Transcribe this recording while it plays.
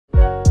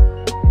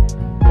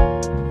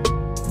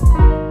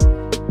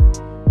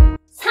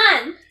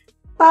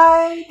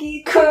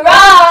Yogi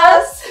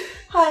Cross!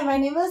 Hi, my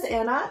name is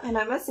Anna, and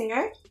I'm a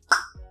singer.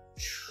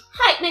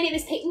 Hi, my name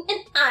is Peyton, and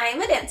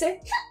I'm a dancer.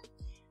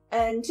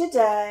 And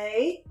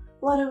today,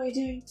 what are we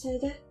doing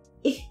today?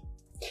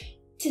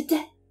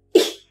 Today,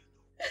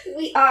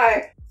 we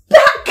are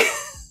back with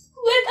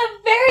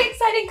a very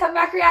exciting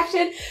comeback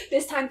reaction,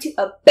 this time to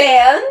a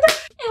band,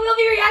 and we'll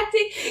be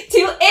reacting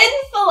to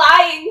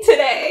N.Flying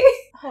today.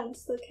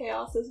 Hence, the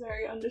chaos is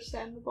very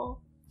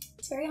understandable.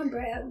 It's very on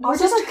brand.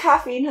 Also, the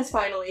caffeine has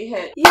finally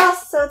hit.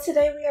 Yes, so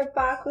today we are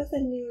back with a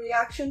new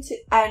reaction to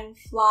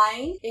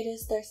N.Flying. It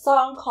is their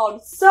song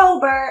called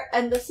Sober,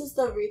 and this is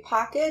the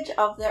repackage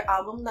of their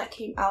album that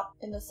came out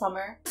in the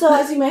summer. So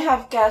as you may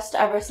have guessed,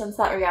 ever since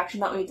that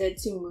reaction that we did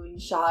to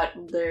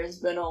Moonshot, there's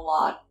been a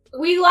lot.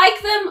 We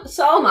like them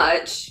so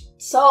much.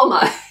 So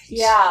much.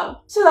 Yeah.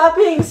 So that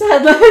being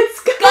said,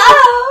 let's go!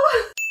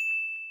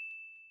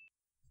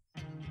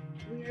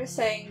 We were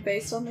saying,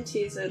 based on the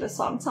teaser, the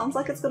song sounds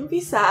like it's gonna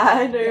be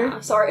sad, or... Yeah,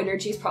 so our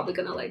energy is probably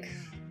gonna like...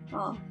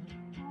 Oh.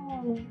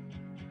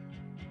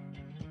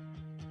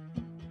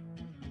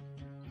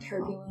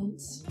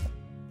 Turbulence.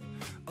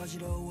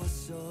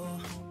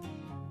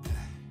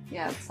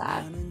 Yeah, it's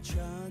sad.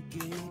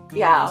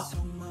 Yeah.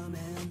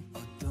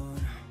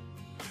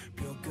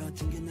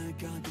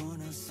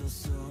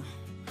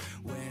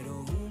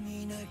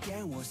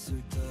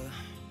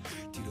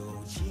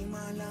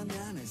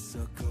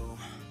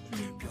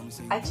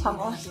 I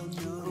chamo.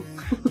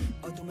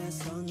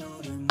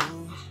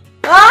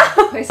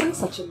 Ah! He's in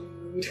such a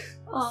mood.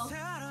 Oh.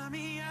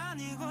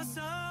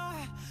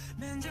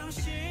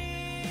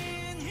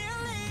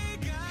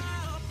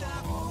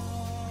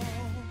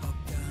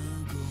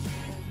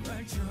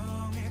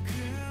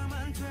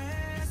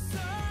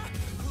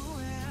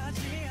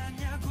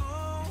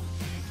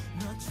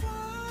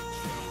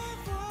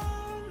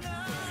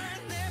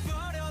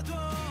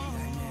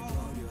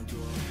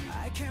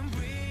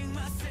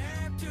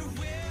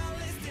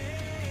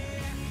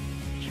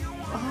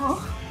 Oh.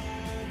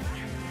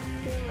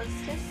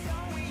 Realistic.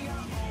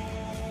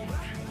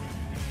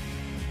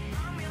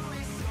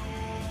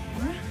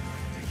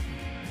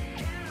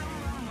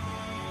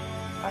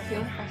 I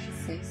feel like I should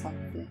say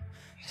something.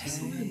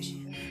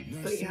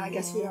 But yeah, I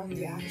guess we are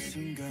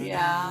reacting.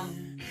 Yeah.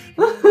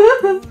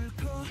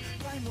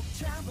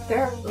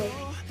 They're like...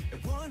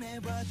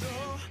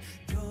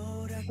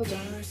 Hold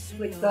on.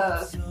 Like the...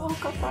 Oh,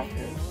 God, that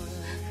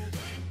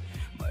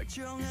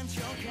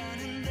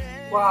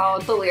Wow,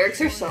 the lyrics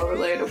are so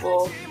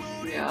relatable.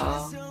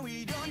 Yeah.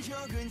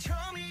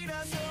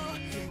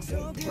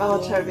 Oh,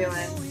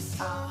 turbulence.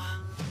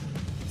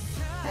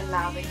 And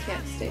now they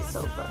can't stay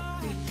sober.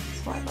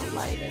 That's why the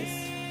light is.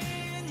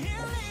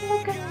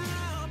 Look at them.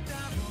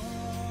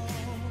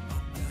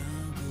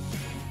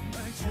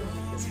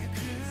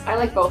 I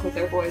like both of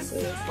their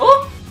voices.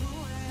 Oh!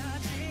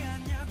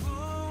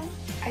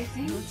 I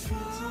think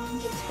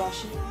Sam's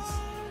expressions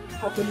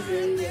have been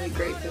really, really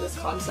great for this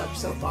concept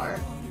so far.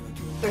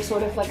 They're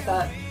sort of like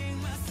that.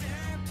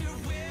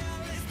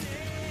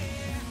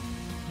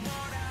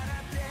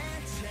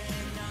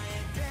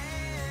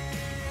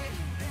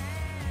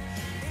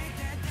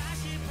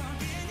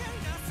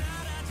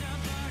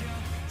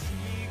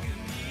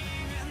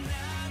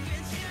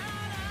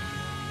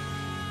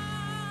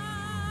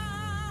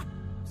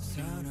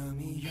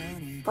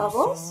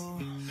 Bubbles?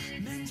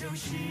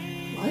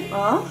 What?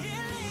 Huh?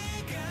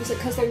 Is it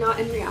because they're not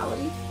in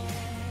reality?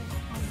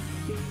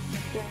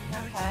 Okay.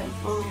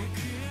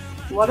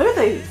 What are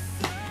they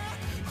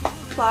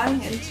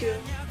flying into?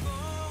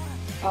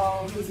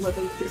 Oh, he's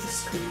living through the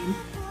screen.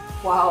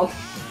 Wow.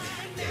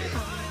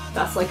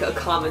 That's like a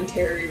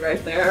commentary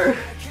right there.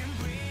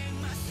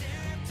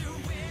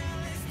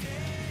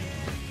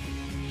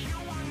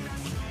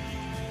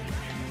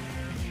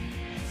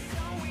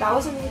 That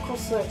was a really cool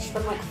switch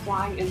from like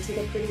flying into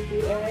the pretty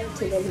blue area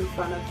to them in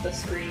front of the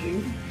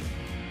screen.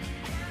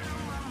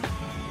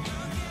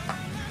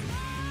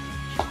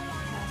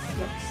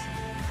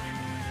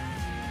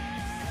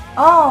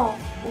 Oh!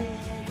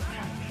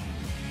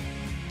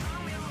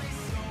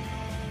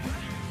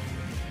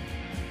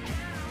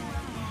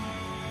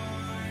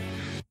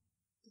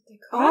 Did they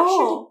crash?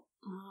 Oh!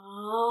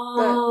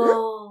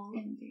 Oh. The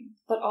ending.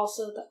 But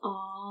also the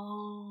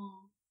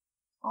oh.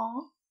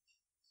 Oh.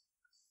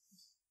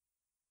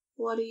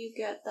 What do you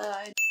get that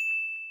I...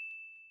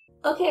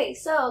 Okay,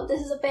 so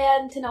this is a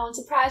band, to no one's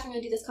surprise, we're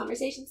gonna do this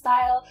conversation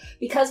style,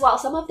 because while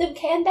some of them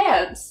can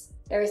dance,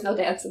 there is no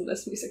dance in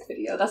this music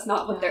video. That's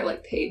not what they're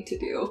like paid to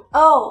do.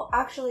 Oh,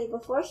 actually,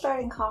 before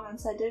starting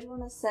comments, I did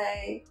want to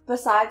say,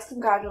 besides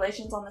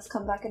congratulations on this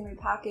comeback and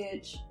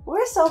repackage,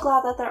 we're so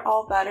glad that they're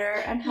all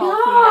better and healthy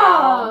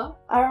now.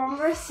 I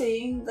remember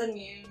seeing the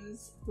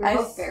news. We're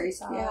both very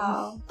sad.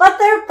 Yeah. But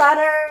they're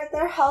better,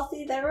 they're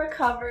healthy, they're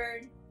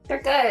recovered.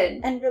 They're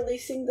good. And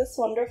releasing this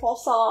wonderful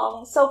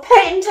song. So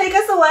Peyton, take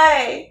us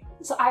away!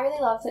 So I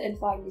really love the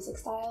N.Flying music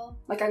style.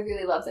 Like, I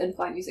really love the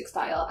N.Flying music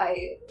style.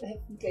 I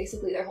have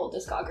basically their whole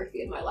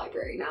discography in my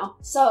library now.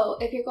 So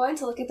if you're going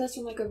to look at this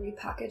from like a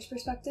repackage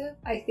perspective,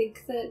 I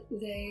think that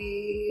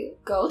they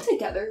go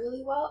together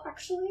really well,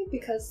 actually,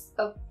 because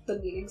of the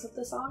meanings of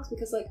the songs.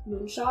 Because like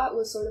Moonshot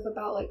was sort of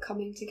about like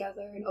coming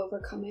together and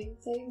overcoming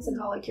things and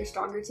how like you're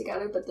stronger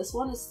together, but this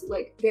one is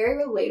like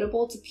very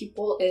relatable to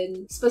people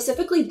in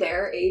specifically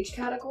their age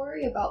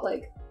category, about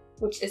like,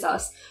 which is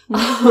us,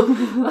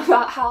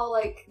 about how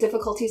like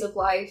difficulties of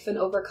life and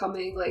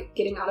overcoming, like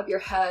getting out of your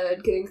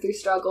head, getting through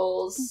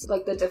struggles,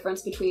 like the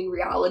difference between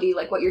reality,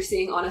 like what you're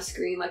seeing on a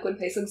screen, like when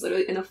Paisung's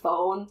literally in a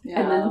phone,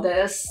 and then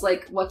this,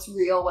 like what's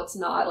real, what's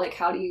not, like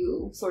how do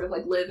you sort of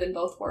like live in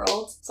both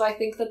worlds. So I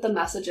think that the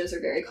messages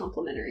are very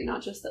complementary,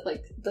 not just that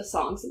like the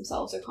songs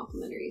themselves are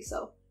complementary.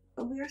 So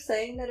we were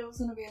saying that it was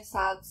going to be a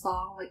sad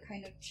song, like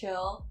kind of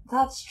chill.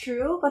 That's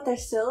true, but there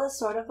still is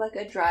sort of like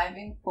a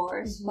driving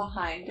force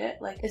behind it.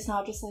 Like, it's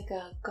not just like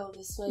a go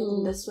this way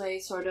and this way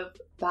sort of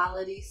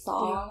ballady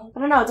song. I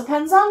don't know, it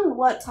depends on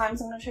what time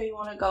signature you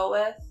want to go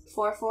with.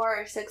 4/4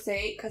 or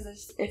 6/8,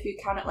 because if you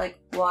count it like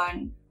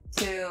 1,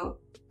 2,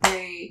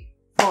 3,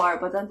 4,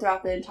 but then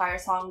throughout the entire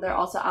song they're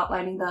also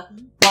outlining the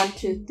 1,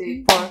 2,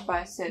 3, 4,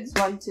 5, 6,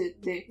 1, 2,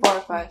 3, 4,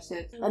 5,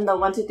 6, and the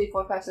 1, 2, 3,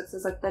 4, 5, 6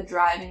 is like the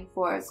driving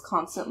force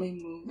constantly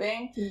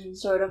moving,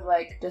 sort of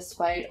like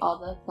despite all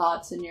the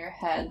thoughts in your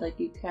head, like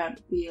you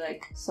can't be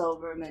like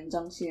sober and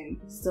正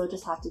心, still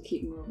just have to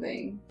keep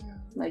moving,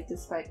 like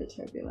despite the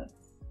turbulence.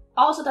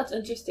 Also, that's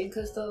interesting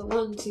because the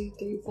 1, 2,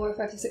 3, 4,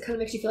 5, 6, it kind of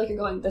makes you feel like you're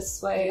going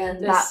this way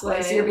and this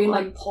way, so you're being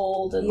like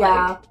pulled and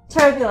like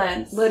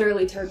turbulence,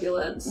 literally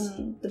turbulence.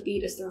 The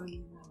beat is throwing you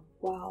around.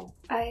 Wow.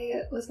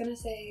 I was gonna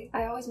say,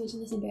 I always mention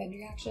this in band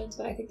reactions,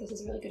 but I think this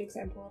is a really good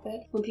example of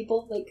it. When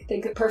people like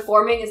think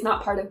performing is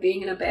not part of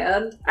being in a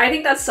band, I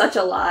think that's such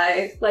a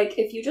lie. Like,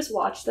 if you just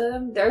watch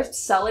them, they're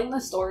selling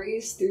the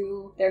stories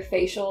through their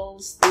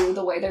facials, through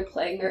the way they're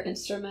playing their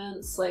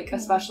instruments, like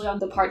especially on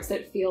the parts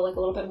that feel like a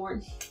little bit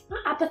more,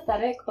 not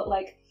apathetic, but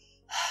like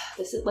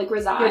this is like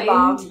resigned. You're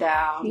bogged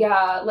down.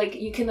 Yeah, like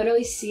you can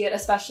literally see it,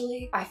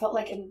 especially I felt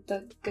like in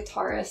the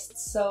guitarists,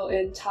 so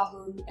in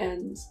Taehoon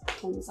and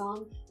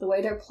Tongsang, the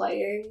way they're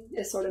playing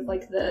is sort of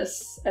like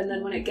this, and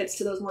then when it gets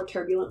to those more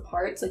turbulent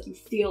parts, like you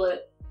feel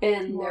it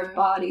in their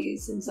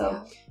bodies. And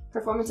so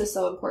performance is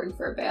so important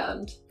for a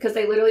band because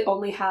they literally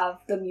only have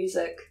the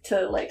music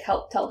to like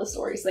help tell the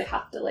stories. They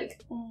have to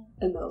like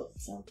emote.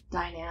 So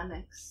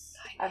dynamics.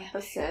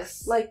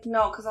 Emphasis. Like,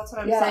 no, because that's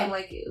what I'm saying.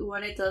 Like,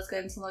 when it does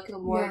get into like the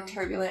more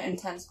turbulent,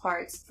 intense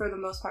parts, for the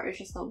most part, it's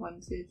just the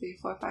 1, 2, 3,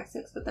 4, 5,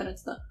 6. But then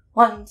it's the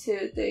 1,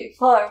 2, 3,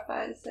 4,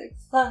 5,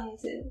 6. 1,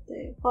 2,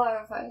 3,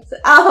 4, 5,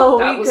 6. Oh,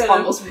 that was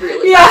almost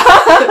really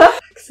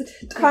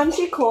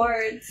crunchy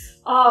chords.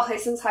 Oh,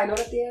 Haesung's high note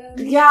at the end.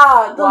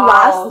 Yeah, the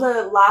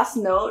last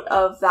note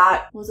of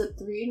that, was it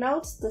 3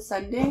 notes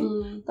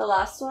descending? The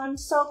last one,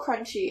 so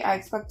crunchy. I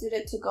expected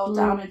it to go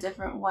down a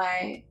different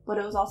way, but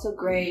it was also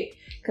great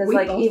because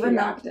like even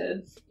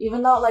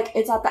though like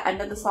it's at the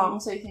end of the song,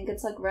 so you think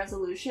it's like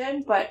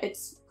resolution, but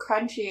it's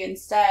crunchy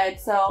instead.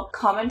 So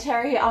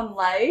commentary on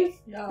life.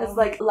 It's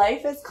like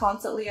life is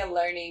constantly a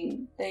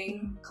learning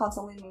thing,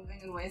 constantly moving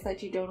in ways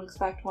that you don't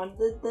expect. When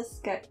did this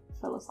get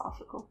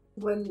philosophical?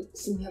 When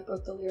Seunghyuk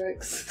wrote the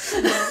lyrics.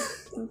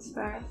 That's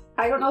fair.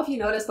 I don't know if you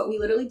noticed, but we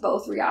literally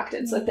both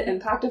reacted. So like the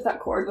impact of that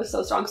chord was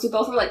so strong because we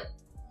both were like,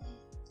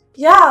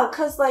 yeah,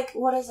 because like,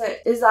 what is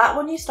it? Is that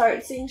when you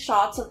start seeing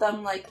shots of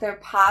them, like they're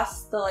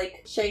past the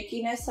like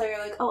shakiness, so you're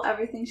like, oh,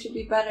 everything should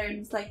be better, and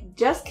it's like,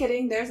 just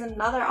kidding, there's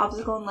another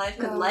obstacle in life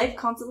because life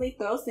constantly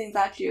throws things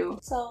at you.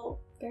 So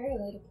very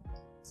relatable.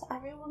 So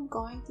everyone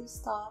going through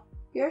stuff,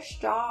 you're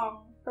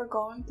strong for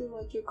going through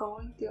what you're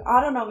going through. I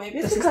don't know, maybe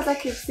it's because I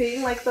keep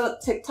seeing like the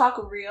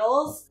TikTok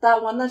reels,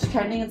 that one that's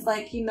trending. It's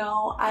like, you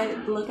know, I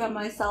look at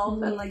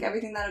myself and like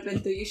everything that I've been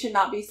through, you should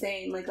not be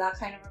saying, like that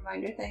kind of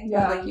reminder thing.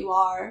 But like, you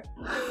are.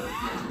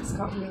 It's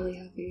gotten really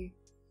heavy.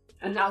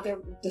 And now they're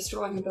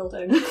destroying a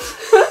building. Do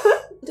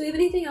we have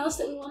anything else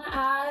that we want to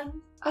add?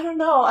 I don't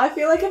know. I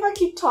feel like if I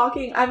keep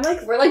talking, I'm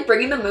like... We're like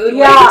bringing the mood.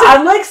 Yeah,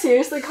 I'm like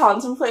seriously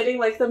contemplating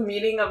like the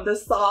meaning of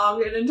this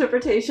song and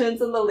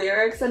interpretations and the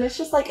lyrics, and it's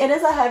just like, it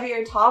is a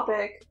heavier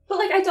topic. But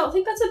like, I don't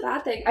think that's a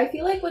bad thing. I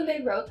feel like when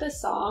they wrote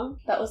this song,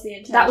 that was the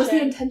intention. That was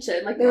the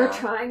intention. Like, they were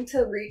trying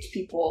to reach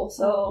people,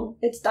 so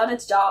it's done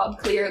its job,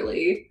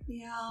 clearly.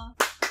 Yeah.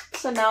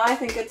 So now I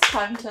think it's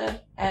time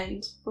to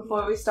end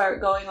before we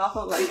start going off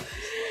of like,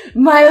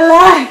 my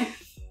life!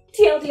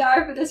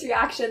 TLDR for this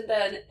reaction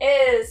then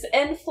is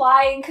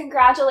N.Flying.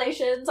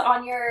 Congratulations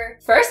on your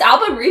first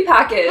album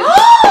repackage.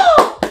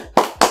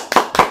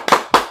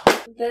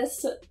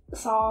 This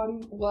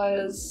song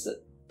was...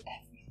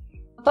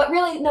 But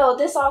really, no,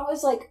 this song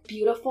was like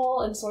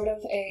beautiful in sort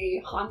of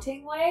a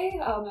haunting way.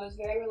 It was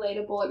very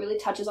relatable. It really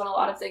touches on a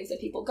lot of things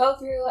that people go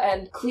through,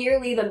 and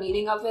clearly the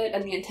meaning of it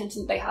and the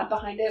intention that they had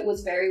behind it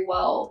was very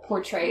well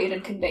portrayed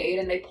and conveyed,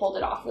 and they pulled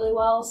it off really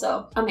well.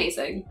 So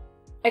amazing.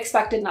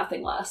 Expected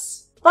nothing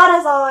less. But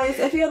as always,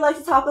 if you'd like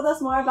to talk with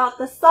us more about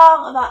this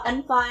song, about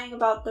N.Flying,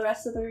 about the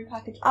rest of the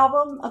repackaged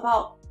album,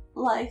 about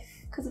life,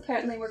 because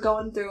apparently we're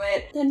going through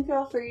it, then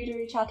feel free to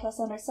reach out to us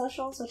on our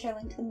socials, which are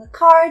linked in the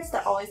cards.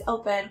 They're always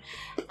open.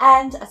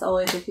 And as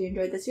always, if you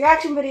enjoyed this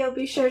reaction video,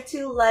 be sure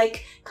to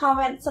like,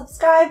 comment,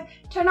 subscribe,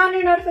 turn on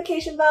your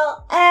notification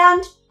bell,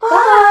 and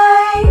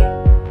bye!